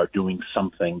like we are doing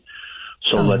something,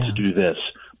 so let's do this.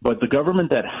 But the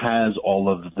government that has all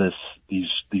of this,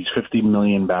 these 50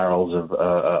 million barrels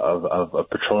of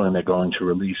petroleum they're going to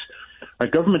release, our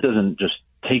government doesn't just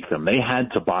take them. They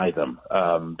had to buy them,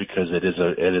 because it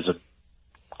is a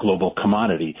global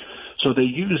commodity. So they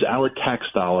use our tax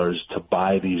dollars to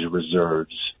buy these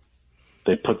reserves.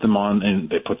 They put them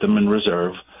in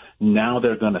reserve. Now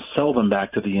they're going to sell them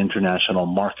back to the international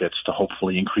markets to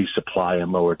hopefully increase supply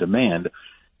and lower demand.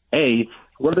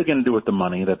 What are they going to do with the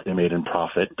money that they made in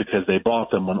profit? Because they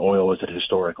bought them when oil was at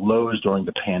historic lows during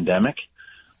the pandemic.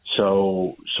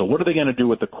 So what are they going to do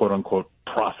with the quote unquote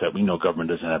profit? We know government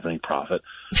doesn't have any profit.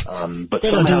 But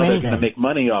somehow they're going to make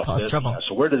money off this. Yeah,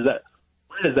 so where does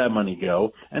that money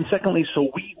go? And secondly,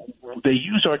 they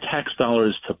use our tax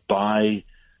dollars to buy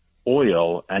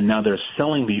oil, and now they're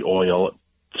selling the oil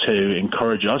to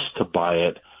encourage us to buy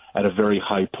it at a very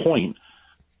high point.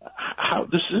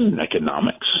 This isn't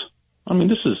economics. I mean,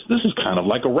 this is kind of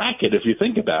like a racket if you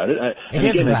think about it. It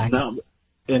is a racket.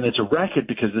 And it's a racket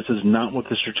because this is not what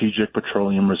the strategic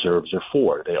petroleum reserves are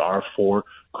for. They are for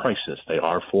crisis. They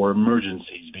are for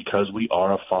emergencies because we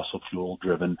are a fossil fuel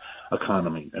driven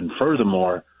economy. And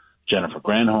furthermore, Jennifer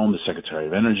Granholm, the Secretary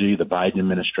of Energy, the Biden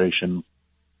administration,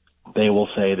 they will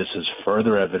say this is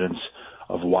further evidence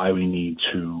of why we need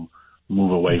to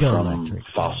move away from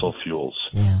fossil fuels.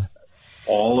 Yeah.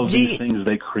 All of these things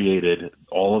they created,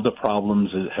 all of the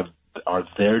problems are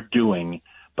their doing,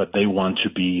 but they want to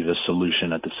be the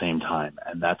solution at the same time.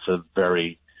 And that's a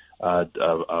very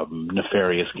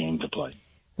nefarious game to play.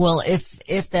 Well, if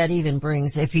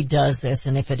he does this,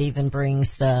 and if it even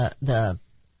brings the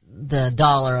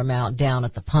dollar amount down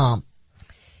at the pump,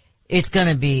 it's going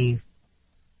to be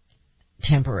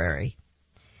temporary.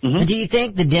 Mm-hmm. And do you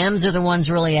think the Dems are the ones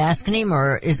really asking him,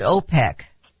 or is OPEC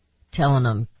telling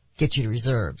them, get your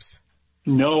reserves?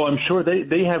 No, I'm sure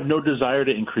they have no desire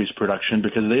to increase production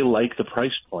because they like the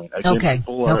price point. Okay.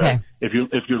 If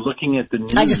you're looking at the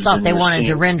news, I just thought they wanted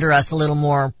to render us a little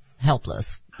more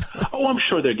helpless. Oh, I'm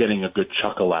sure they're getting a good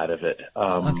chuckle out of it.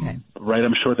 Okay. Right,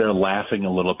 I'm sure they're laughing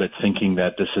a little bit, thinking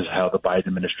that this is how the Biden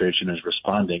administration is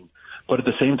responding. But at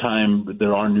the same time,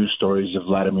 there are news stories of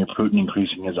Vladimir Putin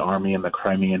increasing his army in the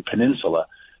Crimean Peninsula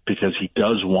because he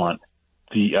does want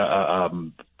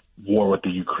the war with the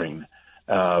Ukraine.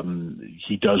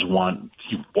 He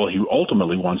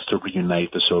ultimately wants to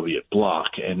reunite the Soviet bloc,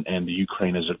 and the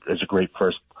Ukraine is a great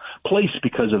first place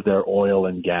because of their oil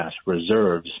and gas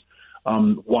reserves.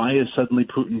 Why is suddenly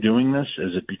Putin doing this?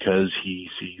 Is it because he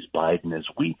sees Biden as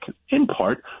weak? In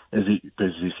part. Is it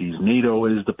because he sees NATO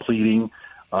as depleting?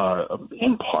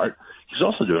 In part. He's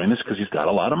also doing this because he's got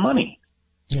a lot of money.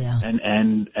 Yeah.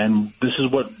 And this is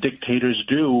what dictators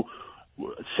do.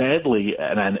 Sadly,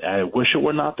 and I wish it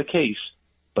were not the case,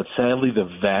 but sadly the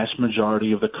vast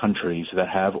majority of the countries that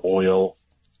have oil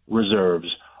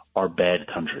reserves are bad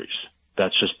countries.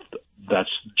 That's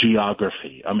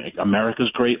geography. I mean,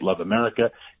 America's great, love America.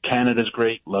 Canada's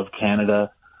great, love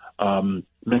Canada.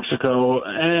 Mexico,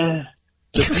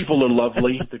 the people are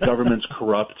lovely, the government's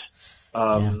corrupt.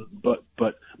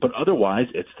 But otherwise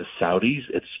it's the Saudis,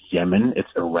 it's Yemen, it's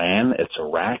Iran, it's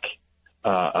Iraq,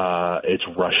 it's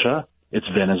Russia, it's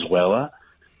Venezuela.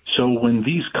 So when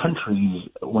these countries,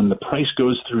 when the price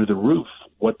goes through the roof,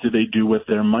 what do they do with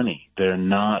their money? They're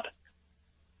not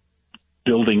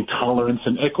building tolerance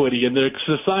and equity in their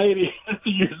society, to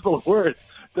use the word.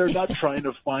 They're not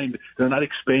they're not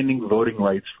expanding voting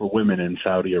rights for women in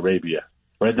Saudi Arabia.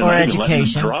 right? They're Or not even letting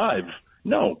education. them drive.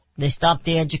 No. They stopped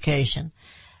the education.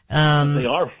 They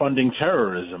are funding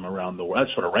terrorism around the world.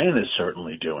 That's what Iran is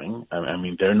certainly doing. I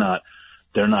mean, they're not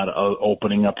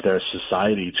opening up their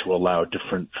society to allow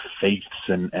different faiths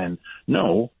and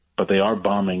no, but they are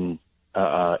bombing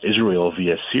Israel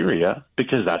via Syria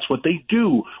because that's what they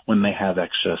do when they have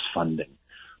excess funding.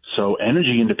 So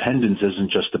energy independence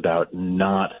isn't just about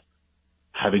not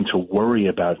having to worry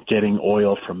about getting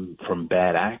oil from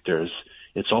bad actors.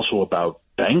 It's also about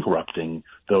bankrupting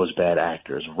those bad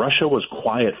actors. Russia was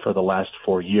quiet for the last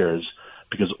 4 years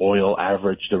because oil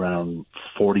averaged around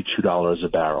 $42 a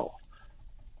barrel.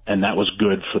 And that was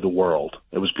good for the world.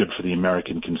 It was good for the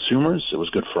American consumers. It was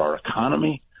good for our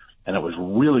economy. And it was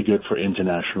really good for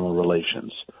international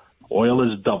relations. Oil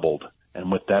has doubled.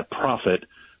 And with that profit,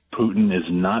 Putin is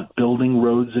not building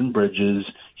roads and bridges.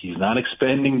 He's not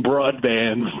expanding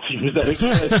broadband. To use that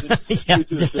expression.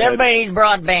 Yeah, everybody needs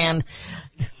broadband.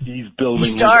 He's building.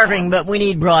 He's starving, but we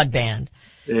need broadband.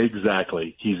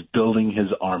 Exactly. He's building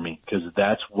his army because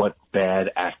that's what bad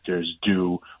actors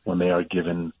do when they are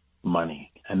given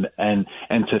money. And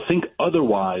to think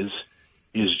otherwise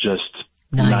is just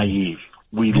naive.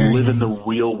 We live in the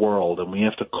real world, and we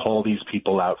have to call these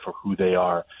people out for who they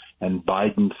are. And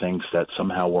Biden thinks that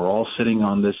somehow we're all sitting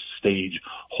on this stage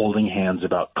holding hands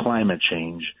about climate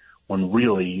change when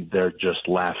really they're just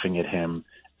laughing at him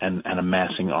and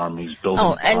amassing armies,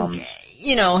 building bombs.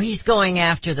 You know, he's going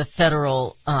after the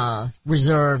Federal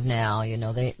Reserve now. You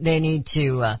know, they need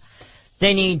to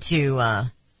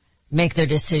make their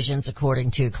decisions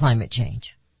according to climate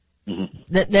change.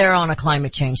 Mm-hmm. That they're on a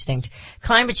climate change thing.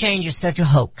 Climate change is such a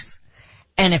hoax.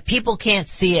 And if people can't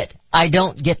see it, I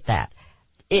don't get that.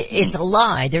 It's a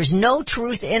lie. There's no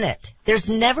truth in it. There's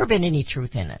never been any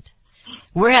truth in it.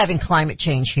 We're having climate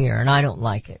change here, and I don't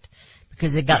like it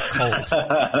because it got cold.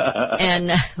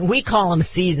 And we call them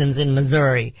seasons in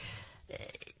Missouri.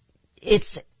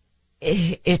 It's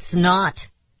not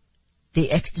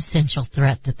the existential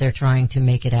threat that they're trying to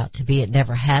make it out to be. It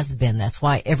never has been. That's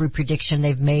why every prediction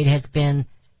they've made has been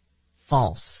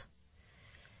false.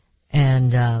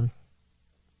 And,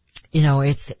 you know,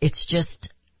 it's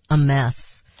just a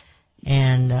mess.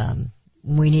 And,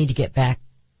 we need to get back.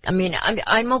 I mean,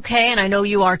 I'm okay, and I know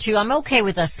you are too. I'm okay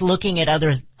with us looking at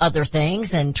other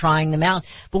things and trying them out.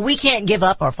 But we can't give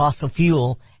up our fossil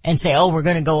fuel and say, oh, we're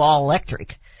gonna go all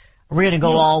electric. We're gonna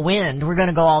go all wind. We're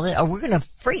gonna go all this, or we're gonna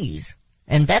freeze.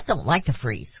 And Beth don't like to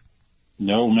freeze.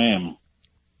 No, ma'am.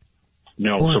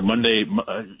 No, so Monday,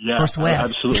 yeah,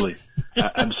 absolutely.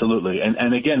 Absolutely.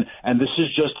 And again, and this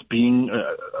is just being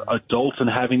adults and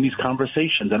having these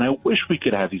conversations. And I wish we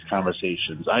could have these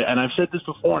conversations. And I've said this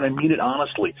before, and I mean it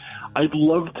honestly. I'd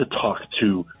love to talk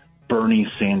to Bernie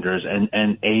Sanders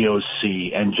and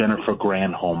AOC and Jennifer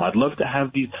Granholm. I'd love to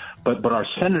have these, but our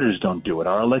senators don't do it.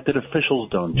 Our elected officials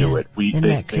don't do it.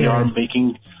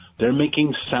 They're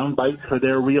making sound bites for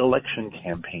their reelection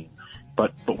campaign.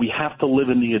 But we have to live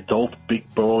in the adult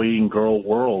big boy and girl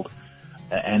world,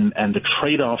 and the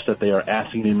trade-offs that they are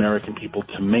asking the American people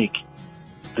to make,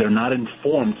 they're not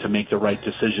informed to make the right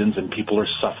decisions, and people are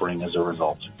suffering as a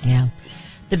result. Yeah.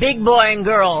 The big boy and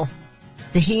girl,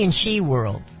 the he and she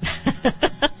world.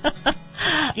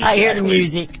 I hear the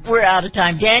music. We're out of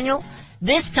time. Daniel,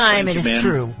 this time it is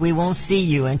true. We won't see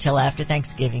you until after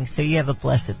Thanksgiving, so you have a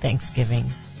blessed Thanksgiving.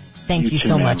 Thank you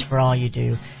so much for all you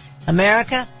do.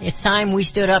 America, it's time we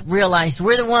stood up, realized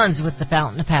we're the ones with the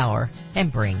fountain of power,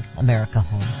 and bring America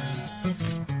home.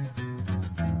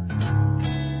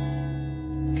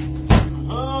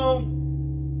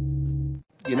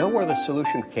 You know where the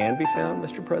solution can be found,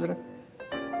 Mr. President?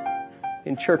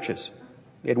 In churches,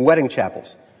 in wedding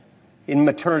chapels, in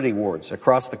maternity wards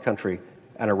across the country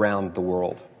and around the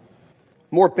world.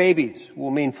 More babies will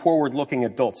mean forward-looking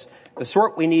adults, the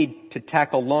sort we need to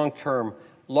tackle long-term,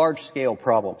 large-scale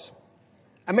problems.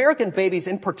 American babies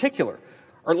in particular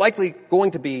are likely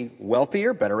going to be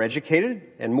wealthier, better educated,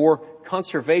 and more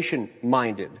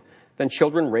conservation-minded than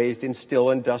children raised in still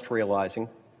industrializing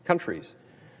countries.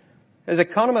 As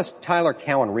economist Tyler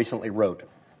Cowen recently wrote,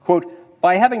 quote,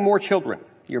 by having more children,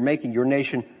 you're making your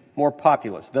nation more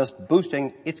populous, thus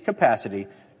boosting its capacity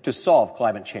to solve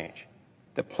climate change.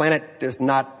 The planet does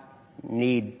not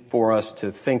need for us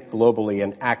to think globally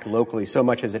and act locally so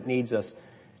much as it needs us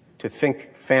to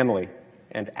think family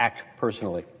and act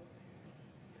personally.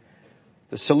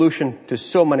 The solution to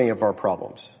so many of our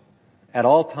problems, at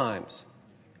all times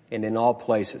and in all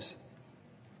places,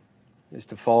 is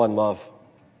to fall in love,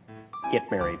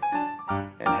 get married,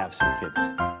 and have some kids.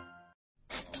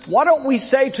 Why don't we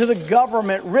say to the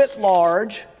government writ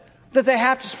large that they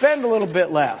have to spend a little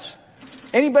bit less?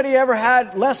 Anybody ever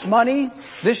had less money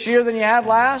this year than you had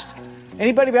last?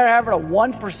 Anybody ever having a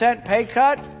 1% pay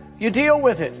cut? You deal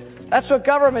with it. That's what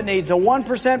government needs, a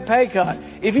 1% pay cut.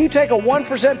 If you take a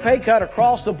 1% pay cut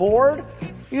across the board,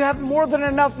 you have more than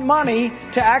enough money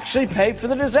to actually pay for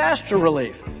the disaster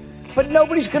relief. But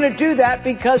nobody's going to do that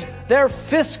because they're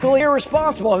fiscally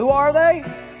irresponsible. Who are they?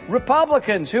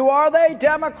 Republicans. Who are they?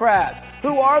 Democrats.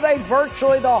 Who are they?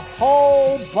 Virtually the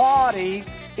whole body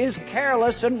is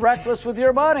careless and reckless with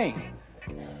your money.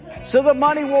 So the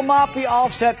money will not be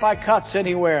offset by cuts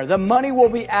anywhere. The money will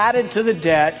be added to the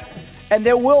debt, and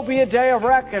there will be a day of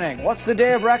reckoning. What's the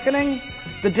day of reckoning?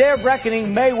 The day of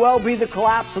reckoning may well be the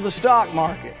collapse of the stock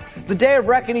market. The day of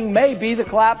reckoning may be the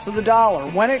collapse of the dollar.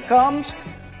 When it comes,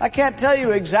 I can't tell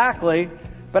you exactly,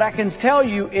 but I can tell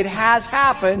you it has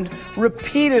happened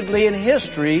repeatedly in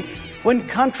history when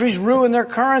countries ruin their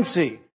currency.